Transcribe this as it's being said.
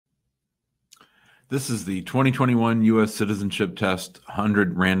This is the 2021 U.S. Citizenship Test,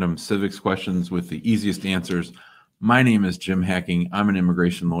 100 random civics questions with the easiest answers. My name is Jim Hacking. I'm an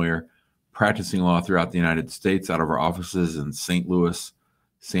immigration lawyer practicing law throughout the United States out of our offices in St. Louis,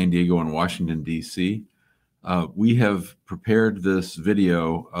 San Diego, and Washington, D.C. We have prepared this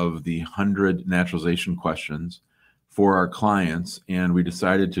video of the 100 naturalization questions for our clients, and we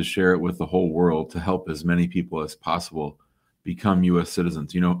decided to share it with the whole world to help as many people as possible become U.S.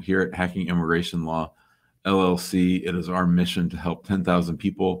 citizens. You know, here at Hacking Immigration Law, LLC, it is our mission to help 10,000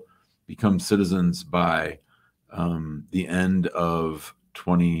 people become citizens by the end of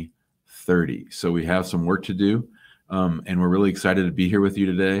 2030. So we have some work to do, and we're really excited to be here with you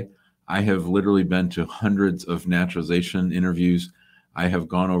today. I have literally been to hundreds of naturalization interviews. I have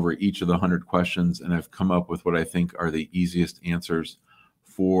gone over each of the 100 questions, and I've come up with what I think are the easiest answers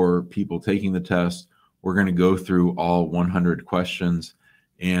for people taking the test. We're going to go through all 100 questions,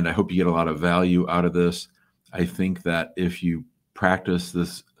 and I hope you get a lot of value out of this. I think that if you practice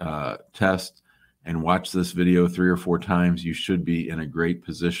this test and watch this video 3 or 4 times, you should be in a great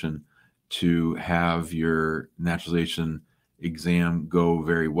position to have your naturalization exam go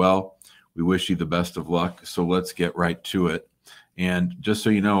very well. We wish you the best of luck, so let's get right to it. And just so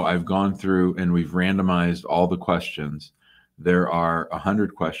you know, I've gone through and we've randomized all the questions. There are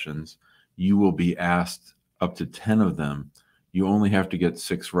 100 questions. You will be asked up to 10 of them. You only have to get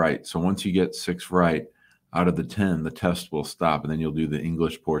 6 right. So once you get 6 right out of the 10, the test will stop, and then you'll do the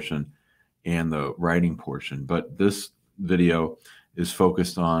English portion and the writing portion. But this video is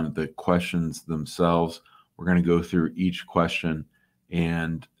focused on the questions themselves. We're going to go through each question,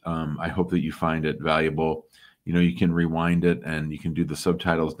 and I hope that you find it valuable. You know, you can rewind it and you can do the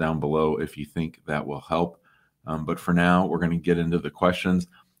subtitles down below if you think that will help. But for now, we're going to get into the questions.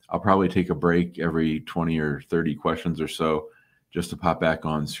 I'll probably take a break every 20 or 30 questions or so just to pop back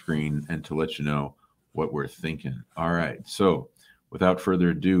on screen and to let you know what we're thinking. All right, so without further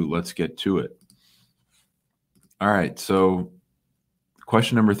ado, let's get to it. All right, so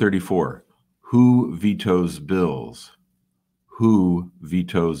question number 34. Who vetoes bills? Who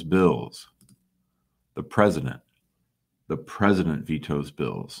vetoes bills? The president. The president vetoes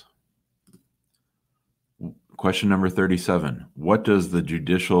bills. Question number 37. What does the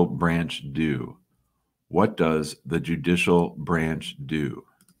judicial branch do? What does the judicial branch do?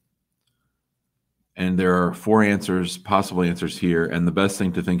 And there are 4 answers, possible answers here. And the best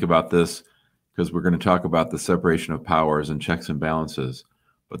thing to think about this, because we're going to talk about the separation of powers and checks and balances,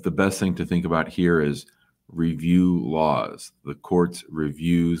 but the best thing to think about here is review laws. The courts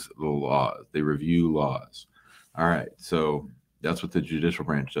reviews the laws. They review laws. All right, so that's what the judicial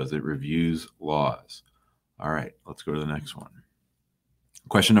branch does. It reviews laws. All right, let's go to the next one.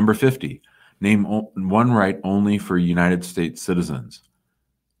 Question number 50. Name one right only for United States citizens.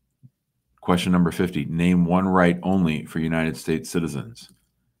 Question number 50. Name one right only for United States citizens.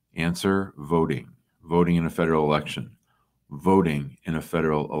 Answer, voting. Voting in a federal election. Voting in a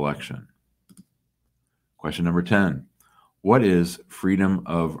federal election. Question number 10. What is freedom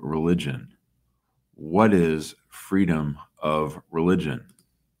of religion? What is freedom of religion?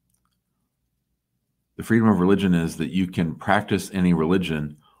 The freedom of religion is that you can practice any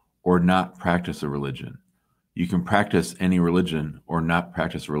religion or not practice a religion. You can practice any religion or not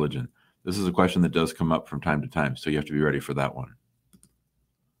practice a religion. This is a question that does come up from time to time, so you have to be ready for that one.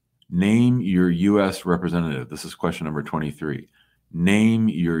 Name your U.S. representative. This is question number 23. Name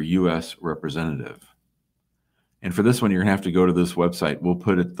your U.S. representative. And for this one, you're going to have to go to this website. We'll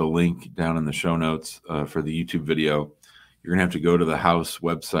put the link down in the show notes for the YouTube video. You're going to have to go to the House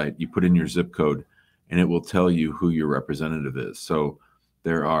website. You put in your zip code, and it will tell you who your representative is. So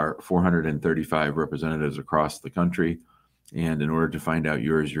there are 435 representatives across the country. And in order to find out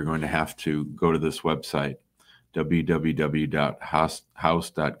yours, you're going to have to go to this website,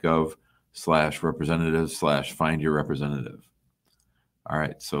 www.house.gov/representative/find-your-representative. All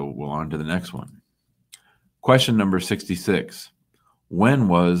right, so we'll on to the next one. Question number 66. When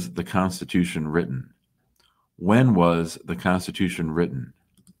was the Constitution written? When was the Constitution written?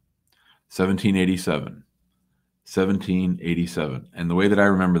 1787. 1787. And the way that I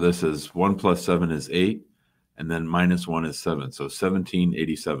remember this is 1 plus 7 is 8, and then minus 1 is 7. So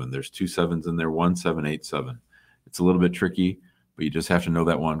 1787. There's 2 7s in there, 1787. It's a little bit tricky, but you just have to know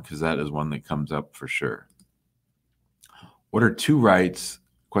that one because that is one that comes up for sure. What are 2 rights?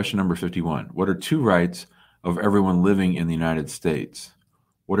 Question number 51. What are 2 rights of everyone living in the United States?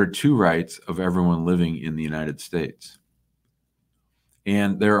 What are 2 rights of everyone living in the United States?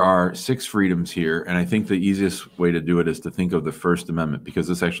 And there are 6 freedoms here, and I think the easiest way to do it is to think of the First Amendment, because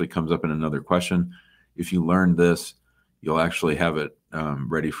this actually comes up in another question. If you learn this, you'll actually have it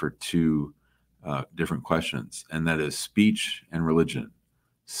ready for 2 different questions, and that is speech and religion.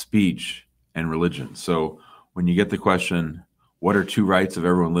 Speech and religion. So when you get the question, what are two rights of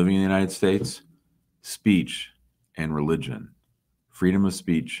everyone living in the United States? Speech and religion. Freedom of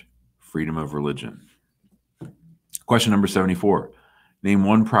speech, freedom of religion. Question number 74. Name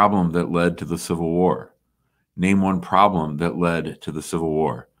one problem that led to the Civil War. Name one problem that led to the Civil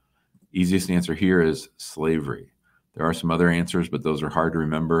War. Easiest answer here is slavery. There are some other answers, but those are hard to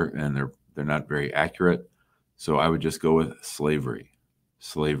remember and they're not very accurate. So I would just go with slavery.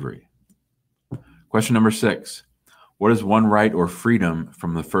 Slavery. Question number 6. What is one right or freedom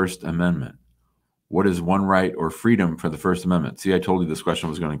from the First Amendment? What is one right or freedom for the First Amendment? See, I told you this question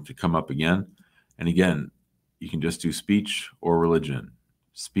was going to come up again. And again, you can just do speech or religion.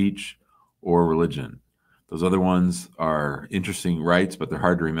 Speech or religion. Those other ones are interesting rights, but they're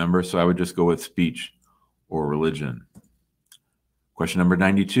hard to remember. So I would just go with speech or religion. Question number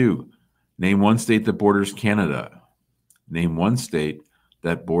 92. Name one state that borders Canada. Name one state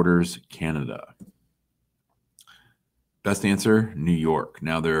that borders Canada. Best answer, New York.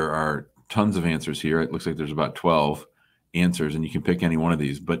 Now there are tons of answers here. It looks like there's about 12 answers, and you can pick any one of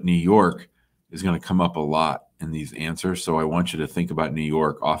these. But New York is going to come up a lot in these answers. So I want you to think about New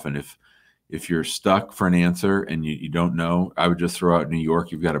York often. If you're stuck for an answer and you don't know, I would just throw out New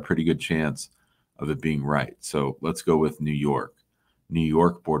York. You've got a pretty good chance of it being right. So let's go with New York. New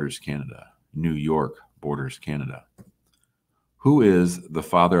York borders Canada. New York borders Canada. Who is the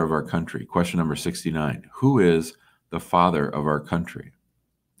father of our country? Question number 69. Who is the father of our country?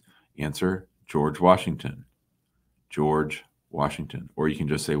 Answer, George Washington. George Washington. Or you can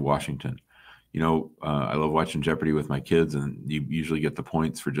just say Washington. You know, I love watching Jeopardy with my kids, and you usually get the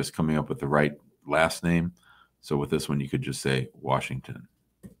points for just coming up with the right last name. So with this one, you could just say Washington.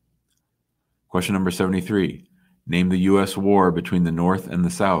 Question number 73. Name the U.S. war between the North and the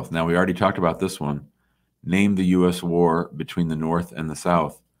South. Now, we already talked about this one. Name the U.S. war between the North and the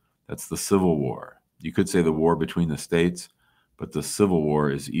South. That's the Civil War. You could say the war between the states, but the Civil War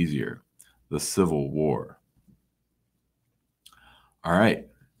is easier. The Civil War. All right.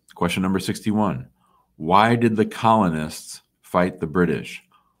 Question number 61. Why did the colonists fight the British?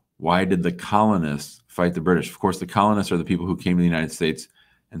 Why did the colonists fight the British? Of course, the colonists are the people who came to the United States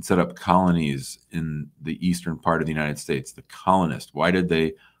and set up colonies in the eastern part of the United States. The colonists. Why did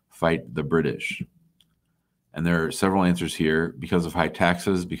they fight the British? And there are several answers here. Because of high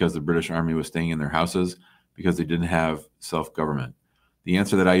taxes, because the British Army was staying in their houses, because they didn't have self-government. The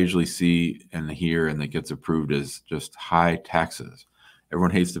answer that I usually see and hear and that gets approved is just high taxes.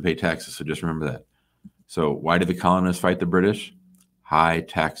 Everyone hates to pay taxes, so just remember that. So why did the colonists fight the British? High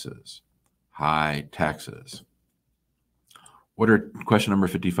taxes. High taxes. Question number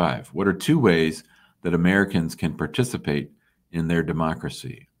 55. What are two ways that Americans can participate in their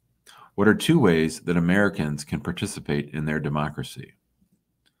democracy? What are two ways that Americans can participate in their democracy?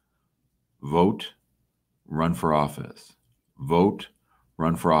 Vote, run for office. Vote,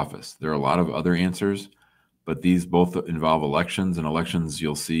 run for office. There are a lot of other answers, but these both involve elections, and elections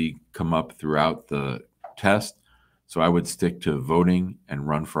you'll see come up throughout the test. So I would stick to voting and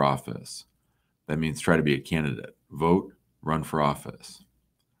run for office. That means try to be a candidate. Vote, run for office.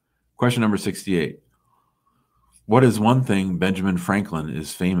 Question number 68. What is one thing Benjamin Franklin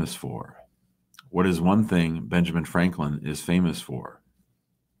is famous for? What is one thing Benjamin Franklin is famous for?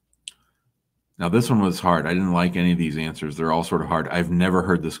 Now, this one was hard. I didn't like any of these answers. They're all sort of hard. I've never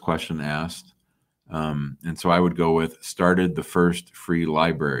heard this question asked. And so I would go with started the first free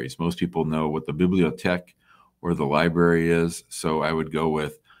libraries. Most people know what the bibliothèque or the library is. So I would go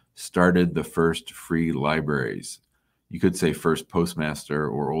with started the first free libraries. You could say first postmaster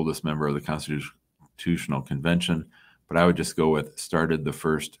or oldest member of the Constitutional Convention, but I would just go with started the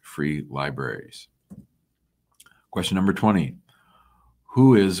first free libraries. Question number 20.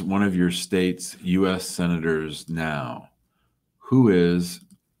 Who is one of your state's U.S. senators now? Who is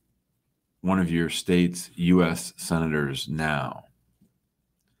one of your state's U.S. senators now?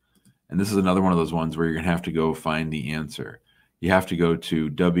 And this is another one of those ones where you're going to have to go find the answer. You have to go to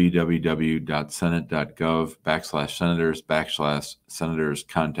www.senate.gov/senators/senators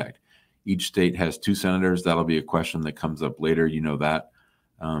contact. Each state has 2 senators. That'll be a question that comes up later. You know that.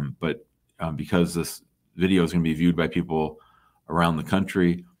 But because this video is going to be viewed by people around the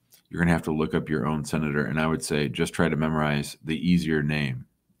country, you're going to have to look up your own senator. And I would say just try to memorize the easier name.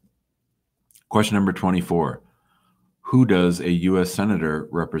 Question number 24. Who does a U.S. senator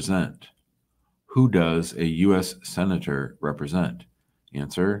represent? Who does a U.S. senator represent?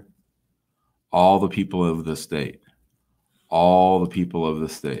 Answer, all the people of the state. All the people of the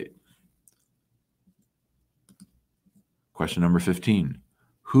state. Question number 15.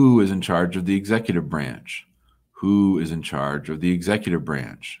 Who is in charge of the executive branch? Who is in charge of the executive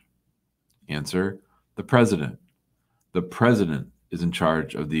branch? Answer, the president. The president is in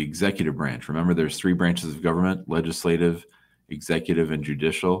charge of the executive branch. Remember, there's 3 branches of government: legislative, executive, and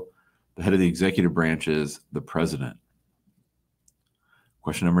judicial. The head of the executive branch is the president.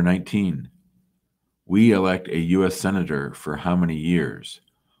 Question number 19. We elect a U.S. senator for how many years?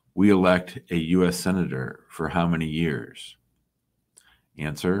 We elect a U.S. senator for how many years?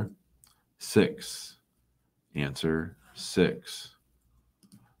 Answer, 6. Answer, 6.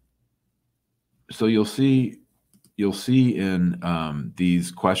 So you'll see in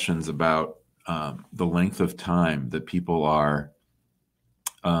these questions about the length of time that people are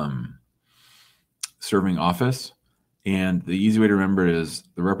serving office. And the easy way to remember it is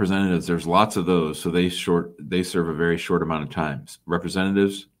the representatives, there's lots of those, so they serve a very short amount of time.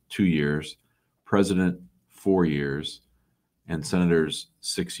 Representatives, 2 years, president, 4 years, and senators,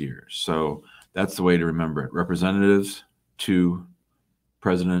 6 years. So that's the way to remember it. Representatives, 2,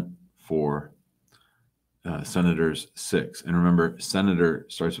 president, 4, senators, 6. And remember, senator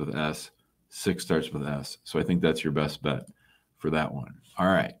starts with S, 6 starts with S. So I think that's your best bet for that one. All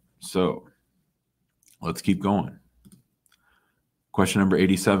right, so let's keep going. Question number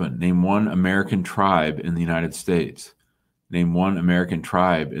 87. Name one American tribe in the United States. Name one American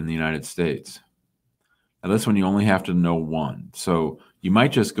tribe in the United States. Now this one you only have to know one. So you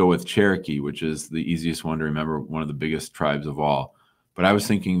might just go with Cherokee, which is the easiest one to remember, one of the biggest tribes of all. But I was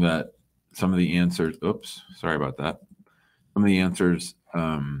thinking that some of the answers, oops, sorry about that. Some of the answers,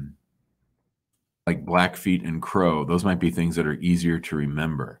 like Blackfeet and Crow, those might be things that are easier to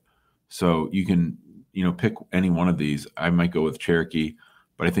remember. So you can, pick any one of these. I might go with Cherokee,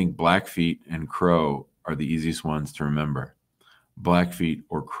 but I think Blackfeet and Crow are the easiest ones to remember. Blackfeet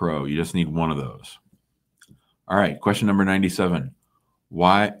or Crow, you just need one of those. All right, question number 97.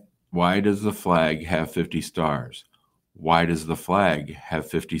 Why does the flag have 50 stars? Why does the flag have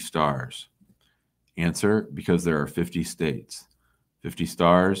 50 stars? Answer, because there are 50 states. 50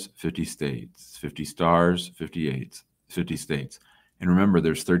 stars, 50 states. 50 stars, 50 states. And remember,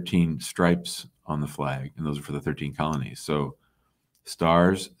 there's 13 stripes on the flag, and those are for the 13 colonies. So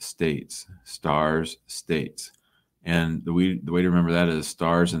stars, states, stars, states. And the way to remember that is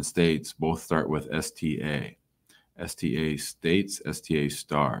stars and states both start with STA. STA states, STA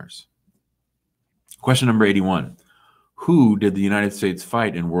stars. Question number 81. Who did the United States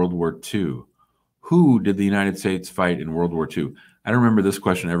fight in World War II? Who did the United States fight in World War II? I don't remember this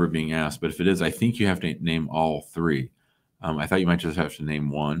question ever being asked, but if it is, I think you have to name all 3. I thought you might just have to name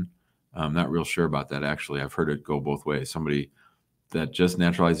one. I'm not real sure about that, actually. I've heard it go both ways. Somebody that just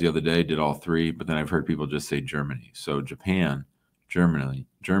naturalized the other day did all 3, but then I've heard people just say Germany. So Japan, Germany,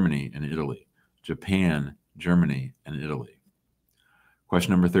 and Italy. Japan, Germany, and Italy.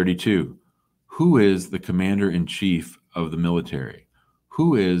 Question number 32. Who is the commander-in-chief of the military?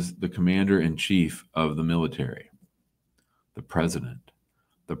 Who is the commander-in-chief of the military? The president.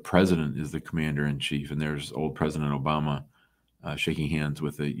 The president is the commander-in-chief, and there's old President Obama shaking hands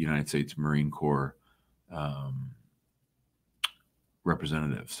with the United States Marine Corps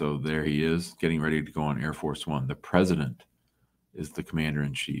representative. So there he is, getting ready to go on Air Force One. The president is the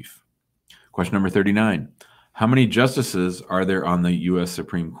commander-in-chief. Question number 39. How many justices are there on the U.S.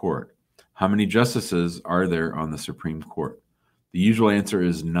 Supreme Court? How many justices are there on the Supreme Court? The usual answer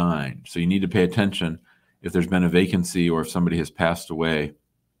is 9. So you need to pay attention. If there's been a vacancy or if somebody has passed away,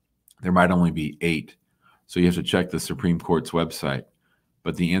 there might only be 8. So you have to check the Supreme Court's website.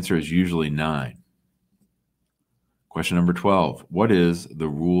 But the answer is usually 9. Question number 12. What is the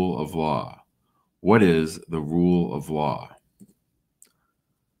rule of law? What is the rule of law?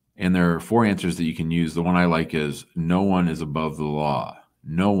 And there are 4 answers that you can use. The one I like is no one is above the law.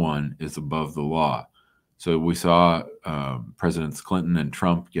 No one is above the law. So we saw Presidents Clinton and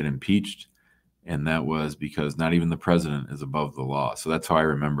Trump get impeached, and that was because not even the president is above the law. So that's how I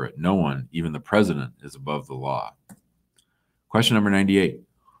remember it. No one, even the president, is above the law. Question number 98.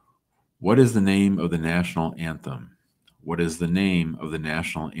 What is the name of the national anthem? What is the name of the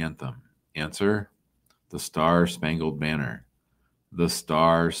national anthem? Answer, the Star-Spangled Banner. The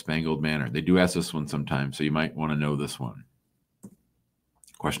Star-Spangled Banner. They do ask this one sometimes, so you might want to know this one.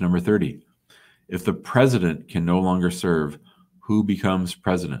 Question number 30. If the president can no longer serve, who becomes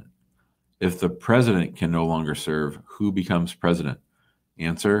president? If the president can no longer serve, who becomes president?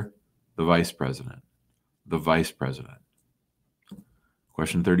 Answer, the vice president. The vice president.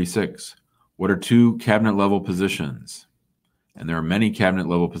 Question 36. What are 2 cabinet-level positions? And there are many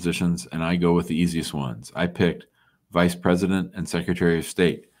cabinet-level positions, and I go with the easiest ones. I picked Vice President and Secretary of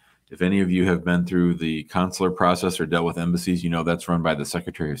State. If any of you have been through the consular process or dealt with embassies, you know that's run by the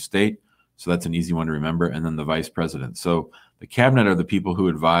Secretary of State. So that's an easy one to remember. And then the Vice President. So the cabinet are the people who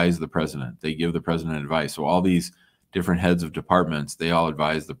advise the president. They give the president advice. So all these different heads of departments, they all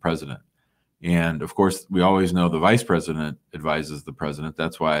advise the president. And of course, we always know the vice president advises the president.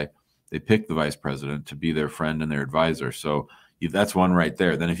 That's why they pick the vice president to be their friend and their advisor. So that's one right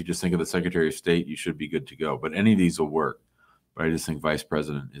there. Then if you just think of the Secretary of State, you should be good to go. But any of these will work. But I just think vice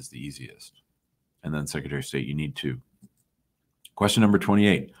president is the easiest. And then Secretary of State, you need two. Question number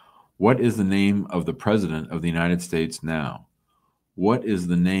 28. What is the name of the President of the United States now? What is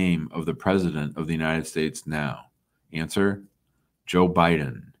the name of the President of the United States now? Answer, Joe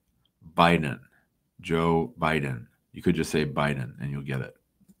Biden. Biden. Joe Biden. You could just say Biden and you'll get it.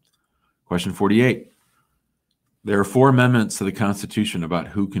 Question 48. There are 4 amendments to the Constitution about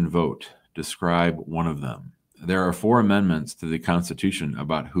who can vote. Describe one of them. There are 4 amendments to the Constitution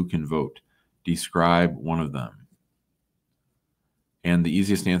about who can vote. Describe one of them. And the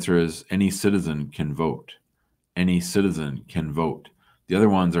easiest answer is any citizen can vote. Any citizen can vote. The other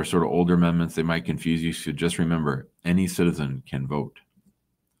ones are sort of older amendments. They might confuse you. So just remember, any citizen can vote.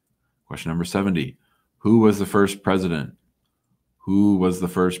 Question number 70. Who was the first president? Who was the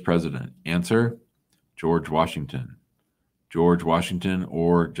first president? Answer, George Washington. George Washington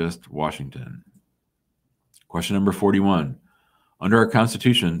or just Washington. Question number 41. Under our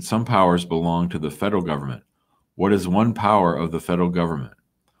Constitution, some powers belong to the federal government. What is one power of the federal government?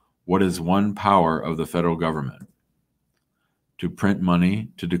 What is one power of the federal government? To print money,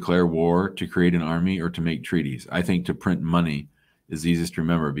 to declare war, to create an army, or to make treaties? I think to print money is easiest to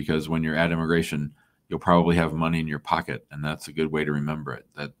remember because when you're at immigration, you'll probably have money in your pocket, and that's a good way to remember it,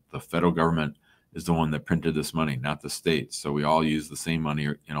 that the federal government is the one that printed this money, not the states. So we all use the same money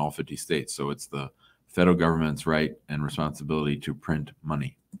in all 50 states. So it's the federal government's right and responsibility to print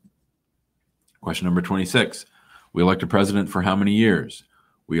money. Question number 26. We elect a president for how many years?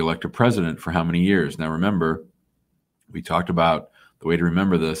 We elect a president for how many years? Now remember, we talked about the way to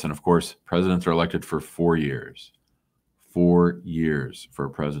remember this, and of course, presidents are elected for 4 years. 4 years for a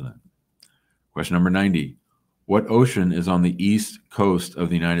president. Question number 90. What ocean is on the east coast of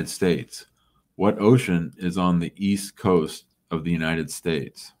the United States? What ocean is on the east coast of the United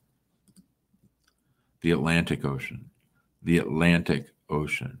States? The Atlantic Ocean. The Atlantic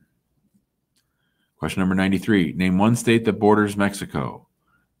Ocean. Question number 93. Name one state that borders Mexico.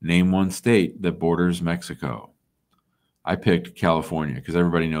 Name one state that borders Mexico. I picked California because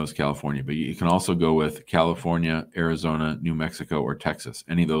everybody knows California, but you can also go with California, Arizona, New Mexico, or Texas.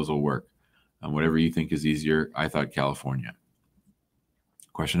 Any of those will work. Whatever you think is easier, I thought California.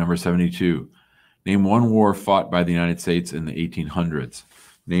 Question number 72. Name one war fought by the United States in the 1800s.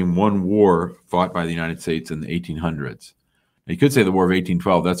 Name one war fought by the United States in the 1800s. Now, you could say the War of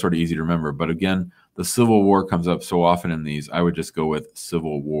 1812. That's sort of easy to remember. But again, the Civil War comes up so often in these, I would just go with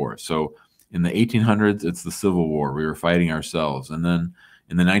Civil War. So in the 1800s, it's the Civil War. We were fighting ourselves. And then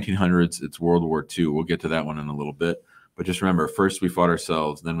in the 1900s, it's World War II. We'll get to that one in a little bit. But just remember, first we fought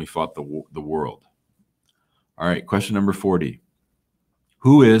ourselves, then we fought the world. All right, question number 40.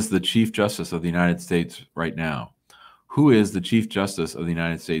 Who is the Chief Justice of the United States right now? Who is the Chief Justice of the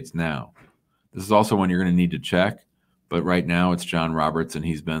United States now? This is also one you're going to need to check. But right now it's John Roberts, and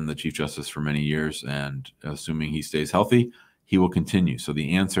he's been the Chief Justice for many years. And assuming he stays healthy, he will continue. So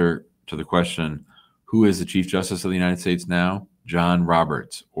the answer to the question, who is the Chief Justice of the United States now? John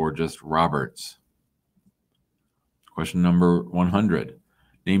Roberts, or just Roberts. Question number 100.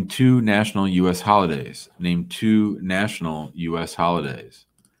 Name 2 national U.S. holidays. Name 2 national U.S. holidays.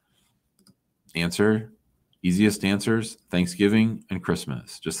 Answer, easiest answers, Thanksgiving and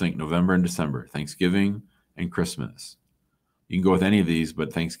Christmas. Just think November and December, Thanksgiving and Christmas. You can go with any of these,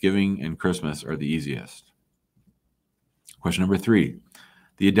 but Thanksgiving and Christmas are the easiest. Question number 3.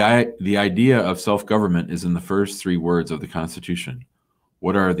 The idea of self-government is in the first 3 words of the Constitution.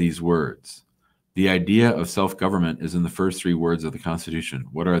 What are these words? The idea of self-government is in the first 3 words of the Constitution.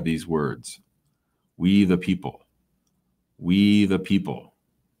 What are these words? We the people. We the people.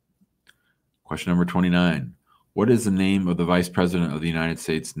 Question number 29. What is the name of the Vice President of the United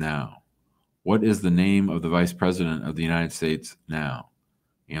States now? What is the name of the Vice President of the United States now?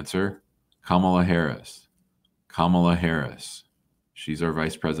 Answer, Kamala Harris. Kamala Harris. She's our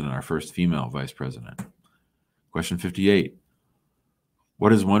Vice President, our first female Vice President. Question 58.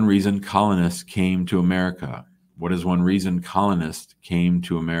 What is one reason colonists came to America? What is one reason colonists came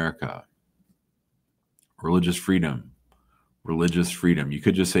to America? Religious freedom. Religious freedom. You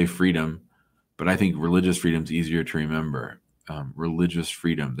could just say freedom, but I think religious freedom is easier to remember. Religious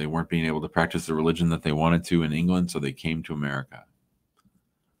freedom. They weren't being able to practice the religion that they wanted to in England, so they came to America.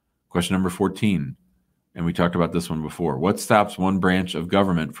 Question number 14, and we talked about this one before. What stops one branch of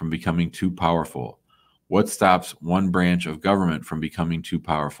government from becoming too powerful? What stops one branch of government from becoming too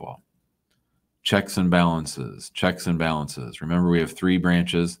powerful? Checks and balances, checks and balances. Remember, we have three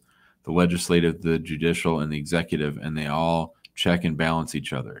branches, the legislative, the judicial, and the executive, and they all check and balance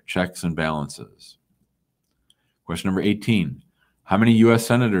each other. Checks and balances. Question number 18. How many U.S.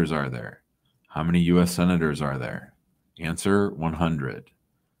 senators are there? How many U.S. senators are there? Answer, 100.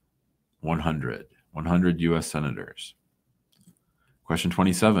 100. 100 U.S. senators. Question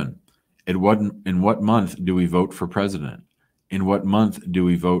 27. In what month do we vote for president? In what month do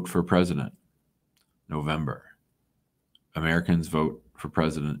we vote for president? November. Americans vote for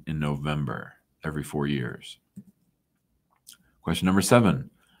president in November every 4 years. Question number 7.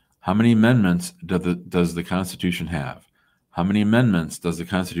 How many amendments does the Constitution have? How many amendments does the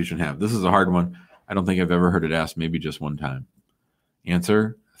Constitution have? This is a hard one. I don't think I've ever heard it asked, maybe just one time.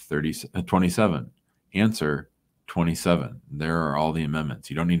 Answer, 27. Answer, 27. There are all the amendments.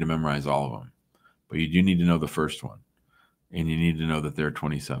 You don't need to memorize all of them, but you do need to know the first one, and you need to know that there are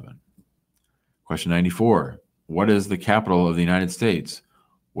 27. Question 94. What is the capital of the United States?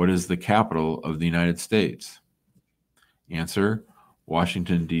 What is the capital of the United States? Answer,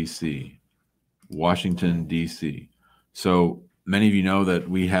 Washington, D.C. Washington, D.C. So many of you know that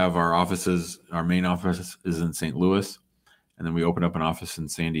we have our offices, our main office is in St. Louis, and then we opened up an office in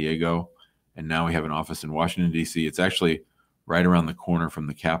San Diego, and now we have an office in Washington, D.C. It's actually right around the corner from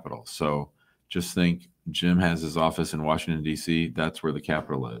the Capitol. So just think Jim has his office in Washington, D.C. That's where the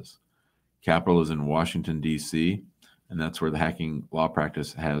Capitol is. Capitol is in Washington, D.C., and that's where the Hacking Law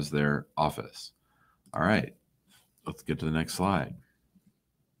Practice has their office. All right, let's get to the next slide.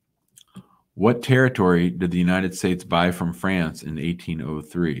 What territory did the United States buy from France in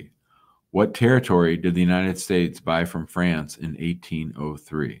 1803? What territory did the United States buy from France in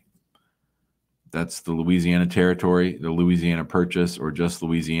 1803? That's the Louisiana Territory, the Louisiana Purchase, or just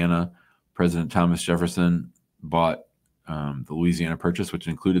Louisiana. President Thomas Jefferson bought the Louisiana Purchase, which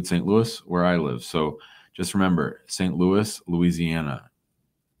included St. Louis, where I live. So just remember, St. Louis, Louisiana.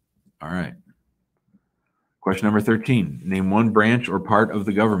 All right. Question number 13. Name one branch or part of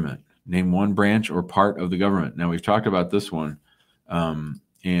the government. Name one branch or part of the government. Now, we've talked about this one,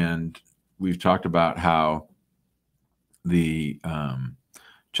 and we've talked about how the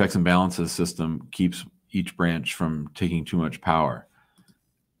checks and balances system keeps each branch from taking too much power.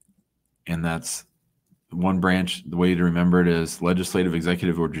 And that's one branch. The way to remember it is legislative,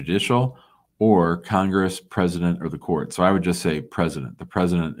 executive, or judicial, or Congress, president, or the court. So I would just say president. The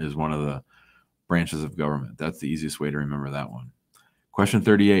president is one of the branches of government. That's the easiest way to remember that one. Question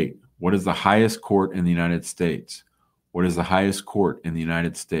 38. What is the highest court in the United States? What is the highest court in the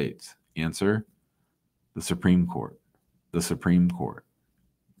United States? Answer, the Supreme Court. The Supreme Court.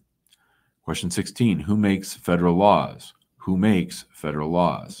 Question 16. Who makes federal laws? Who makes federal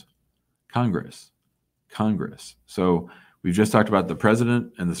laws? Congress. Congress. So we've just talked about the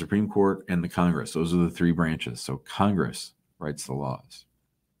president and the Supreme Court and the Congress. Those are the three branches. So Congress writes the laws.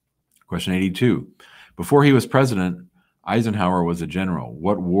 Question 82. Before he was president, Eisenhower was a general.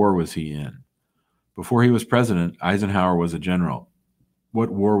 What war was he in? Before he was president, Eisenhower was a general. What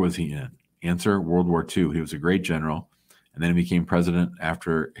war was he in? Answer, World War II. He was a great general, and then he became president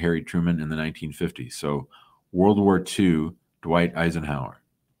after Harry Truman in the 1950s. So World War II, Dwight Eisenhower.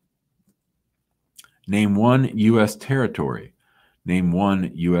 Name one U.S. territory. Name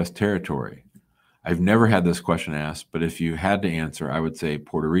one U.S. territory. I've never had this question asked, but if you had to answer, I would say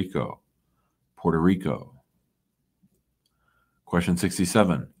Puerto Rico. Puerto Rico. Question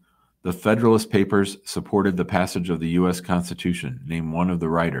 67. The Federalist Papers supported the passage of the U.S. Constitution. Name one of the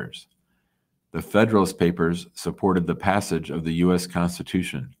writers. The Federalist Papers supported the passage of the U.S.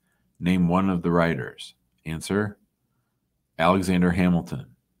 Constitution. Name one of the writers. Answer, Alexander Hamilton.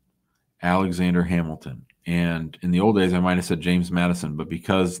 Alexander Hamilton. And in the old days, I might have said James Madison, but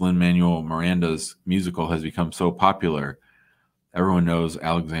because Lin-Manuel Miranda's musical has become so popular, everyone knows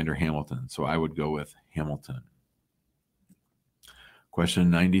Alexander Hamilton. So I would go with Hamilton. Question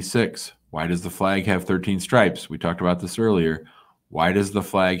 96. Why does the flag have 13 stripes? We talked about this earlier. Why does the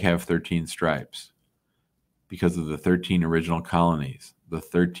flag have 13 stripes? Because of the 13 original colonies. The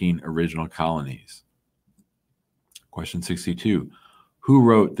 13 original colonies. Question 62. Who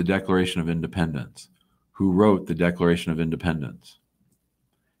wrote the Declaration of Independence? Who wrote the Declaration of Independence?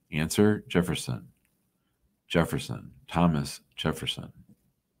 Answer, Jefferson. Jefferson. Thomas Jefferson.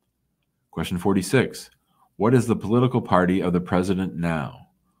 Question 46. What is the political party of the president now?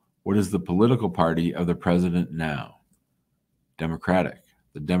 What is the political party of the president now? Democratic.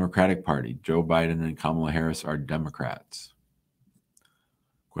 The Democratic Party. Joe Biden and Kamala Harris are Democrats.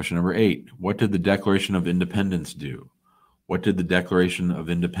 Question number 8. What did the Declaration of Independence do? What did the Declaration of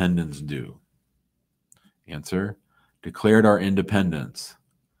Independence do? Answer, declared our independence.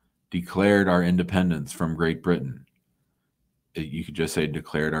 Declared our independence from Great Britain. You could just say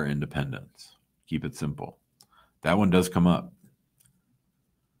declared our independence. Keep it simple. That one does come up.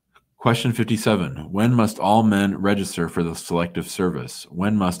 Question 57. When must all men register for the Selective Service?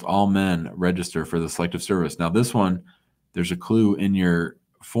 When must all men register for the Selective Service? Now this one, there's a clue in your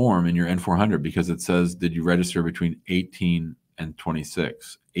form, in your N400, because it says, did you register between 18 and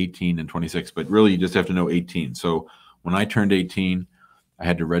 26? 18 and 26, but really you just have to know 18. So when I turned 18, I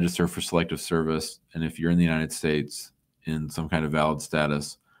had to register for Selective Service. And if you're in the United States in some kind of valid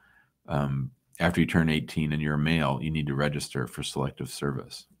status, after you turn 18 and you're a male, you need to register for Selective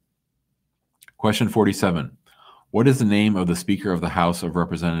Service. Question 47. What is the name of the Speaker of the House of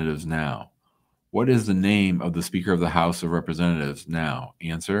Representatives now? What is the name of the Speaker of the House of Representatives now?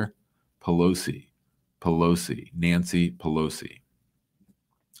 Answer, Pelosi. Pelosi. Nancy Pelosi.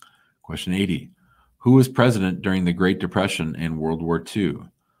 Question 80. Who was president during the Great Depression and World War II?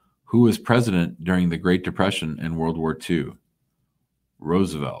 Who was president during the Great Depression and World War II?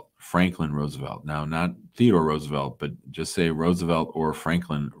 Roosevelt. Franklin Roosevelt. Now, not Theodore Roosevelt, but just say Roosevelt or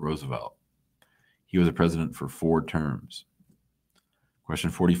Franklin Roosevelt. He was a president for 4 terms. Question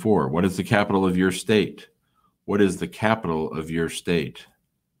 44. What is the capital of your state? What is the capital of your state?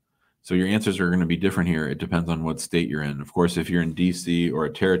 So your answers are going to be different here. It depends on what state you're in. Of course, if you're in D.C. or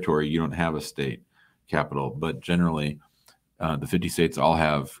a territory, you don't have a state capital. But generally, the 50 states all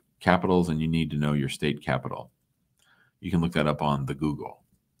have capitals, and you need to know your state capital. You can look that up on the Google.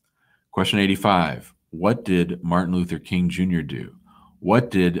 Question 85. What did Martin Luther King Jr. do?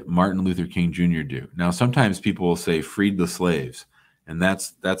 What did Martin Luther King Jr. do? Now, sometimes people will say freed the slaves, and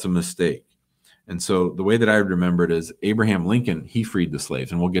that's a mistake. And so the way that I would remember it is Abraham Lincoln, he freed the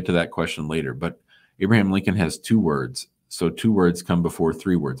slaves, and we'll get to that question later. But Abraham Lincoln has 2 words, so 2 words come before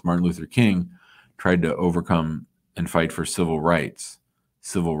 3 words. Martin Luther King tried to overcome and fight for civil rights,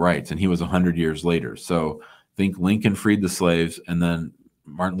 and he was 100 years later. So think Lincoln freed the slaves, and then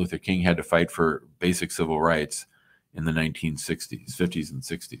Martin Luther King had to fight for basic civil rights in the 1960s, 50s, and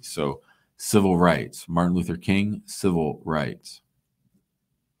 60s. So civil rights, Martin Luther King, civil rights.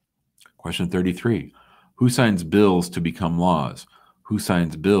 Question 33. Who signs bills to become laws? Who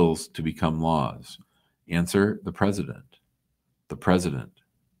signs bills to become laws? Answer, the president. The president.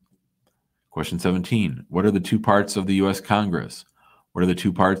 Question 17. What are the 2 parts of the U.S. Congress? What are the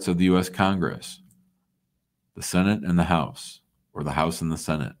 2 parts of the U.S. Congress? The Senate and the House, or the House and the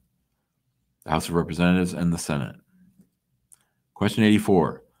Senate. The House of Representatives and the Senate. Question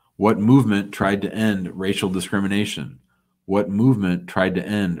 84. What movement tried to end racial discrimination? What movement tried to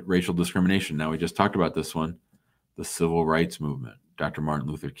end racial discrimination? Now, we just talked about this one, the Civil Rights Movement, Dr. Martin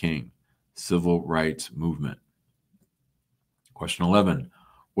Luther King, Civil Rights Movement. Question 11.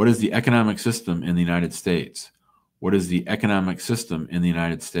 What is the economic system in the United States? What is the economic system in the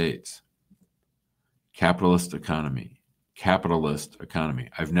United States? Capitalist economy. Capitalist economy.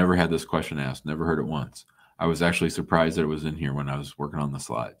 I've never had this question asked, never heard it once. I was actually surprised that it was in here when I was working on the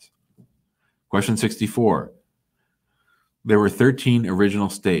slides. Question 64. There were 13 original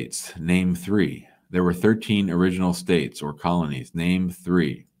states. Name 3. There were 13 original states or colonies. Name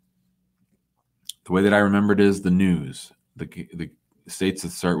 3. The way that I remember it is the news. The states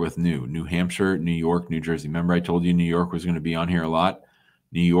that start with new. New Hampshire, New York, New Jersey. Remember I told you New York was going to be on here a lot?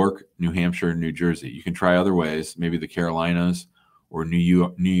 New York, New Hampshire, New Jersey. You can try other ways, maybe the Carolinas or New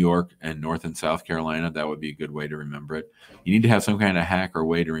York and North and South Carolina. That would be a good way to remember it. You need to have some kind of hack or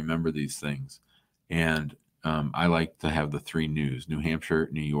way to remember these things. And I like to have the 3 news: New Hampshire,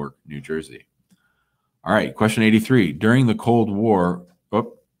 New York, New Jersey. All right, question 83. During the Cold War,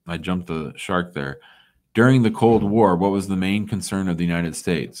 I jumped the shark there. During the Cold War, what was the main concern of the United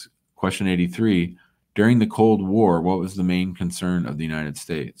States? Question 83. During the Cold War, what was the main concern of the United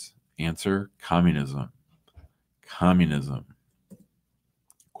States? Answer, communism. Communism.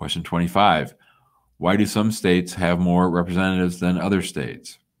 Question 25. Why do some states have more representatives than other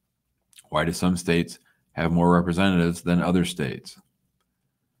states? Why do some states have more representatives than other states?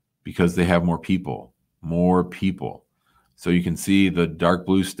 Because they have more people. More people. So you can see the dark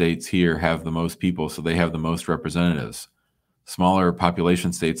blue states here have the most people, so they have the most representatives. Smaller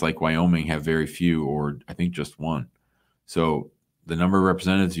population states like Wyoming have very few, or I think just 1. So the number of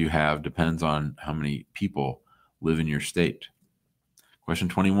representatives you have depends on how many people live in your state. Question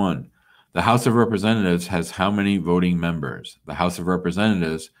 21. The House of Representatives has how many voting members? The House of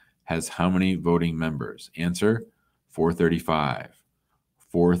Representatives has how many voting members? Answer, 435.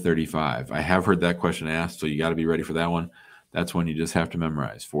 435. I have heard that question asked, so you got to be ready for that one. That's one you just have to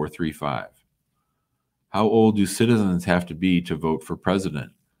memorize, 435. How old do citizens have to be to vote for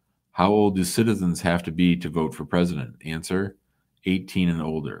president? How old do citizens have to be to vote for president? Answer, 18 and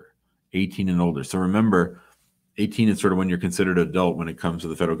older. 18 and older. So remember, 18 is sort of when you're considered an adult when it comes to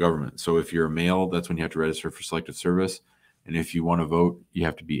the federal government. So if you're a male, that's when you have to register for selective service. And if you want to vote, you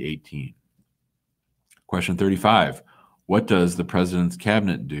have to be 18. Question 35. What does the president's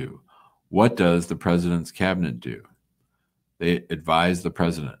cabinet do? What does the president's cabinet do? They advise the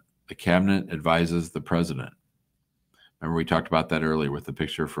president. The cabinet advises the president. Remember, we talked about that earlier with the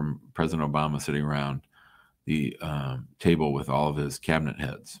picture from President Obama sitting around the table with all of his cabinet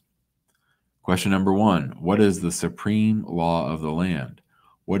heads. Question number 1. What is the supreme law of the land?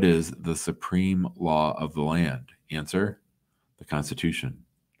 What is the supreme law of the land? Answer, the Constitution.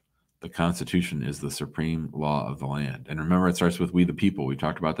 The Constitution is the supreme law of the land. And remember, it starts with we the people. We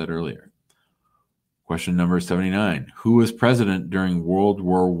talked about that earlier. Question number 79. Who was president during World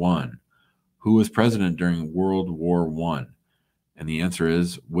War I? Who was president during World War I? And the answer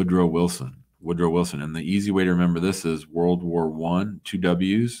is Woodrow Wilson. Woodrow Wilson. And the easy way to remember this is World War I, 2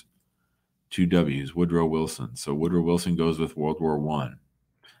 W's, 2 W's, Woodrow Wilson. So Woodrow Wilson goes with World War I.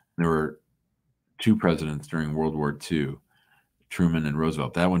 There were 2 presidents during World War II, Truman and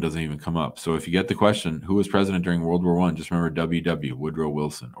Roosevelt. That one doesn't even come up. So if you get the question, who was president during World War I, just remember WW, Woodrow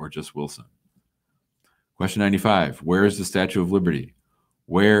Wilson, or just Wilson. Question 95, where is the Statue of Liberty?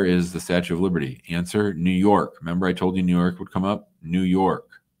 Where is the Statue of Liberty? Answer, New York. Remember I told you New York would come up? New York.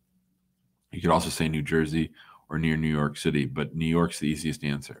 You could also say New Jersey or near New York City, but New York's the easiest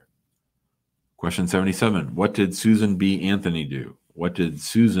answer. Question 77, what did Susan B. Anthony do? What did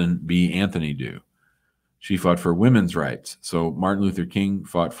Susan B. Anthony do? She fought for women's rights. So Martin Luther King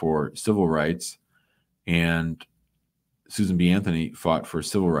fought for civil rights, and Susan B. Anthony fought for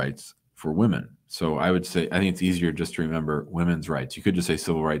civil rights for women. So I would say, I think it's easier just to remember women's rights. You could just say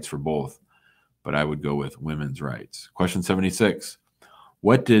civil rights for both, but I would go with women's rights. Question 76.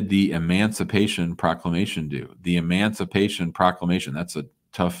 What did the Emancipation Proclamation do? The Emancipation Proclamation, that's a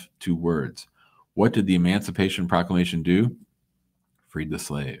tough 2 words. What did the Emancipation Proclamation do? Freed the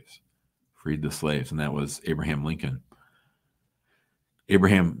slaves. Freed the slaves, and that was Abraham Lincoln.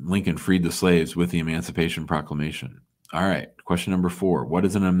 Abraham Lincoln freed the slaves with the Emancipation Proclamation. All right, question number 4. What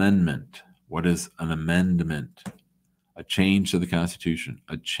is an amendment? What is an amendment? A change to the Constitution.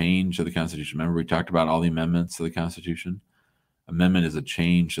 A change to the Constitution. Remember we talked about all the amendments to the Constitution? Amendment is a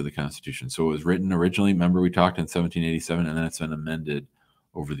change to the Constitution. So it was written originally, remember we talked in 1787, and then it's been amended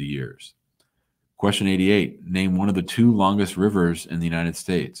over the years. Question 88. Name one of the 2 longest rivers in the United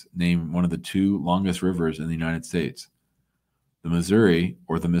States. Name one of the 2 longest rivers in the United States. The Missouri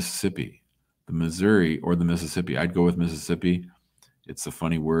or the Mississippi? The Missouri or the Mississippi? I'd go with Mississippi. It's a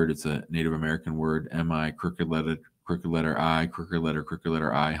funny word. It's a Native American word. M-I, crooked letter I, crooked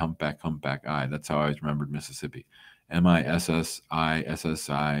letter I, humpback, I. That's how I always remembered Mississippi.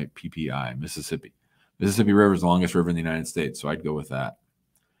 M-I-S-S-I-S-S-I-P-P-I, Mississippi. Mississippi River is the longest river in the United States, so I'd go with that.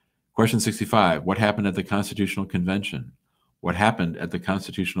 Question 65. What happened at the Constitutional Convention? What happened at the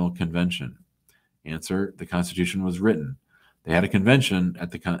Constitutional Convention? Answer, the Constitution was written. They had a convention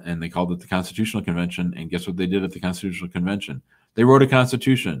and they called it the Constitutional Convention, and guess what they did at the Constitutional Convention? They wrote a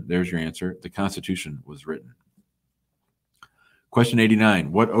constitution. There's your answer. The Constitution was written. Question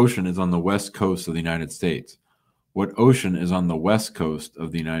 89. What ocean is on the west coast of the United States? What ocean is on the west coast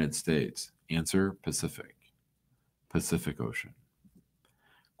of the United States? Answer, Pacific. Pacific Ocean.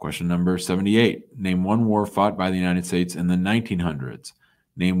 Question number 78. Name one war fought by the United States in the 1900s.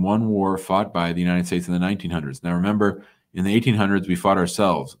 Name one war fought by the United States in the 1900s. Now remember, in the 1800s, we fought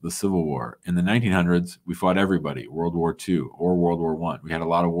ourselves, the Civil War. In the 1900s, we fought everybody, World War II or World War I. We had a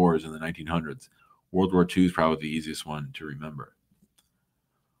lot of wars in the 1900s. World War II is probably the easiest one to remember.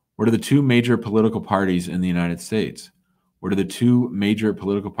 What are the 2 major political parties in the United States? What are the 2 major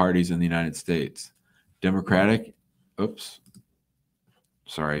political parties in the United States? Democratic and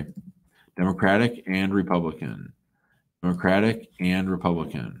Republican. Democratic and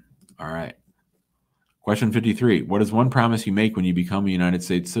Republican. All right. Question 53. What is one promise you make when you become a United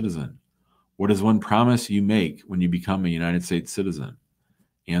States citizen? What is one promise you make when you become a United States citizen?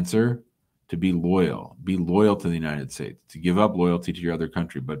 Answer, to be loyal. Be loyal to the United States. To give up loyalty to your other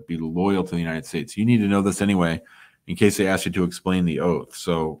country, but be loyal to the United States. You need to know this anyway, in case they ask you to explain the oath.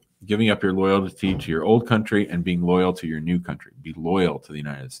 So giving up your loyalty to your old country and being loyal to your new country. Be loyal to the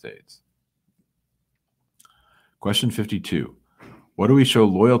United States. Question 52. What do we show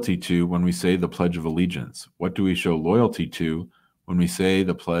loyalty to when we say the Pledge of Allegiance? What do we show loyalty to when we say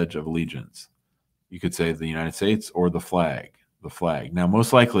the Pledge of Allegiance? You could say the United States or the flag. The flag. Now,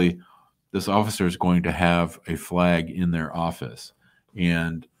 most likely, this officer is going to have a flag in their office.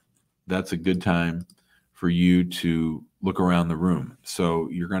 And that's a good time for you to look around the room. So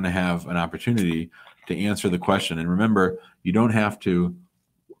you're going to have an opportunity to answer the question. And remember, you don't have to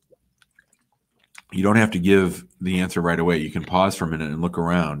give the answer right away. You can pause for a minute and look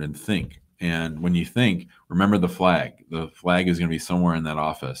around and think. And when you think, remember the flag. The flag is going to be somewhere in that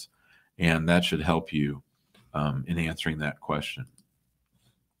office, and that should help you in answering that question.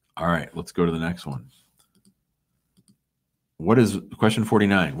 All right, let's go to the next one. What is question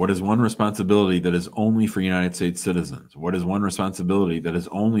 49? What is one responsibility that is only for United States citizens? What is one responsibility that is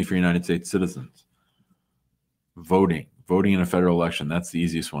only for United States citizens? Voting. Voting in a federal election. That's the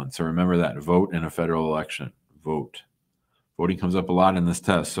easiest one. So remember that. Vote in a federal election. Vote. Voting comes up a lot in this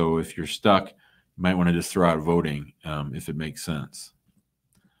test. So if you're stuck, you might want to just throw out voting if it makes sense.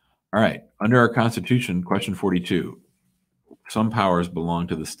 All right. Under our Constitution, question 42. Some powers belong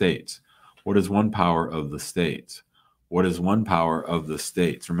to the states. What is one power of the states? What is one power of the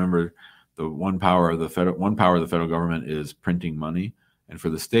states? Remember, the one power of the federal government is printing money, and for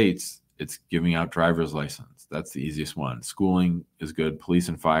the states, it's giving out driver's license. That's the easiest one. Schooling is good. Police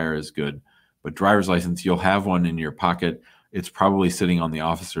and fire is good. But driver's license, you'll have one in your pocket. It's probably sitting on the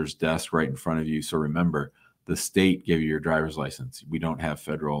officer's desk right in front of you. So remember, the state gave you your driver's license. We don't have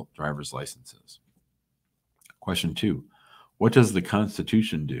federal driver's licenses. Question 2. What does the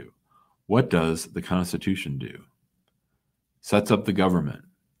Constitution do? What does the Constitution do? Sets up the government.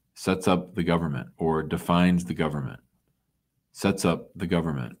 Sets up the government, or defines the government. Sets up the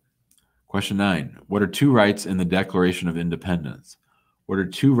government. Question 9. What are two rights in the Declaration of Independence? What are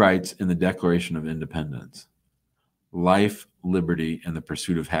two rights in the Declaration of Independence? Life, liberty, and the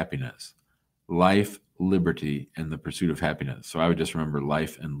pursuit of happiness. Life, liberty, and the pursuit of happiness. So I would just remember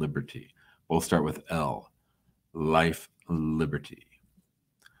life and liberty. Both start with L. Life, liberty.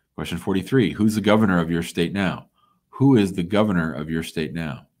 Question 43. Who's the governor of your state now? Who is the governor of your state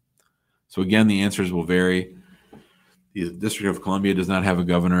now? So again, the answers will vary. The District of Columbia does not have a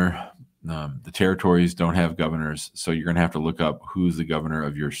governor. The territories don't have governors. So you're going to have to look up who's the governor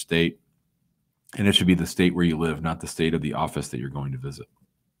of your state. And it should be the state where you live, not the state of the office that you're going to visit.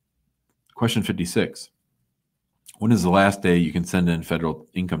 Question 56. When is the last day you can send in federal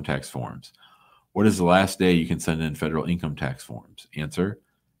income tax forms? What is the last day you can send in federal income tax forms? Answer,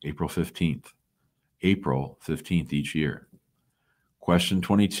 April 15th. April 15th each year. Question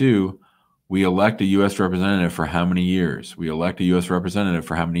 22. We elect a U.S. representative for how many years? We elect a U.S. representative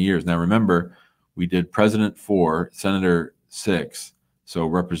for how many years? Now remember, we did president 4, senator 6. So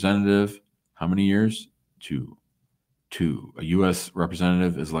representative, how many years? 2. A U.S.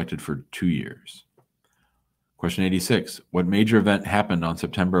 representative is elected for 2 years. Question 86. What major event happened on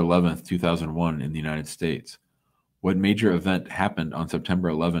September 11th, 2001 in the United States? What major event happened on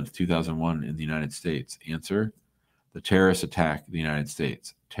September 11th, 2001 in the United States? Answer, the terrorist attack the United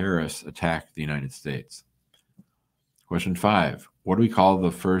States. Terrorists attacked the United States. Question 5. What do we call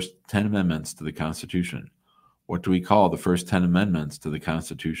the first 10 amendments to the Constitution? What do we call the first 10 amendments to the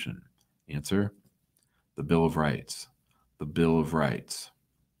Constitution? Answer, the Bill of Rights. The Bill of Rights.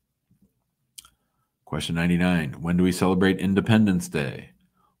 Question 99. When do we celebrate Independence Day?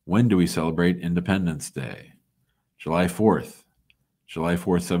 When do we celebrate Independence Day? July 4th. July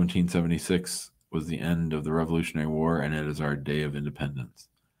 4th, 1776 was the end of the Revolutionary War, and it is our Day of Independence.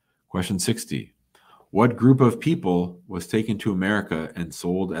 Question 60. What group of people was taken to America and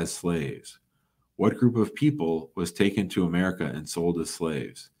sold as slaves? What group of people was taken to America and sold as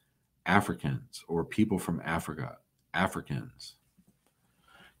slaves? Africans, or people from Africa. Africans.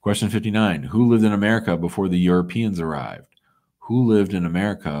 Question 59. Who lived in America before the Europeans arrived? Who lived in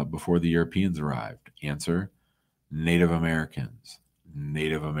America before the Europeans arrived? Answer, Native Americans.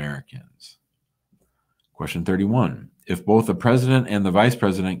 Native Americans. Question 31. If both the president and the vice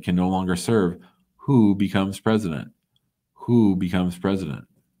president can no longer serve, who becomes president? Who becomes president?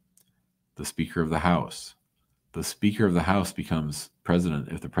 The Speaker of the House. The Speaker of the House becomes president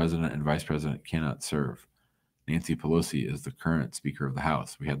if the president and vice president cannot serve. Nancy Pelosi is the current Speaker of the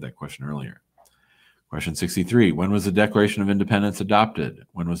House. We had that question earlier. Question 63. When was the Declaration of Independence adopted?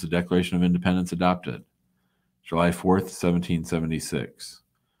 When was the Declaration of Independence adopted? July 4th, 1776.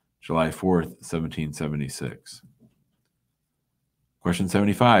 July 4th, 1776. Question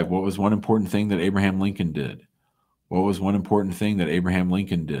 75. What was one important thing that Abraham Lincoln did? What was one important thing that Abraham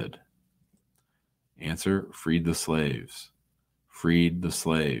Lincoln did? Answer, freed the slaves. Freed the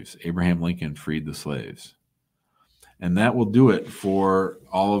slaves. Abraham Lincoln freed the slaves. And that will do it for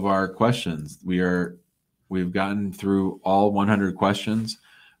all of our questions. We've gotten through all 100 questions.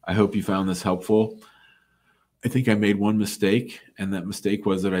 I hope you found this helpful. I think I made one mistake, and that mistake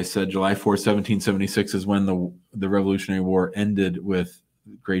was that I said July 4th, 1776 is when the Revolutionary War ended with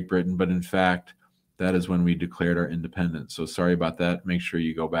Great Britain, but in fact, that is when we declared our independence. So sorry about that. Make sure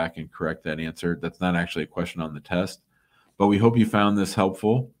you go back and correct that answer. That's not actually a question on the test, but we hope you found this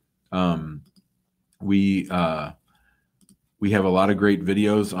helpful. We have a lot of great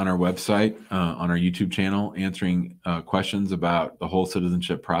videos on our website, on our YouTube channel, answering questions about the whole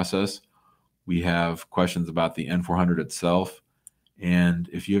citizenship process. We have questions about the N400 itself. And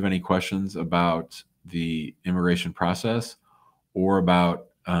if you have any questions about the immigration process or about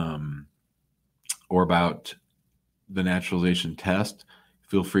the naturalization test,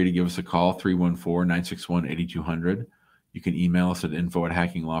 feel free to give us a call, 314-961-8200. You can email us at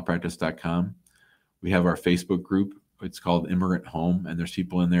info@hackinglawpractice.com. We have our Facebook group. It's called Immigrant Home, and there's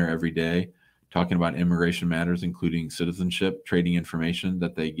people in there every day talking about immigration matters, including citizenship, trading information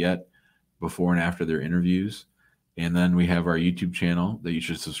that they get before and after their interviews. And then we have our YouTube channel that you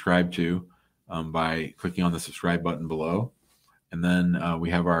should subscribe to by clicking on the subscribe button below. And then we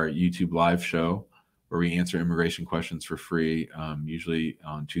have our YouTube live show where we answer immigration questions for free, usually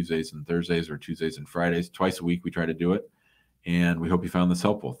on Tuesdays and Thursdays or Tuesdays and Fridays. Twice a week we try to do it. And we hope you found this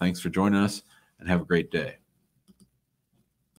helpful. Thanks for joining us and have a great day.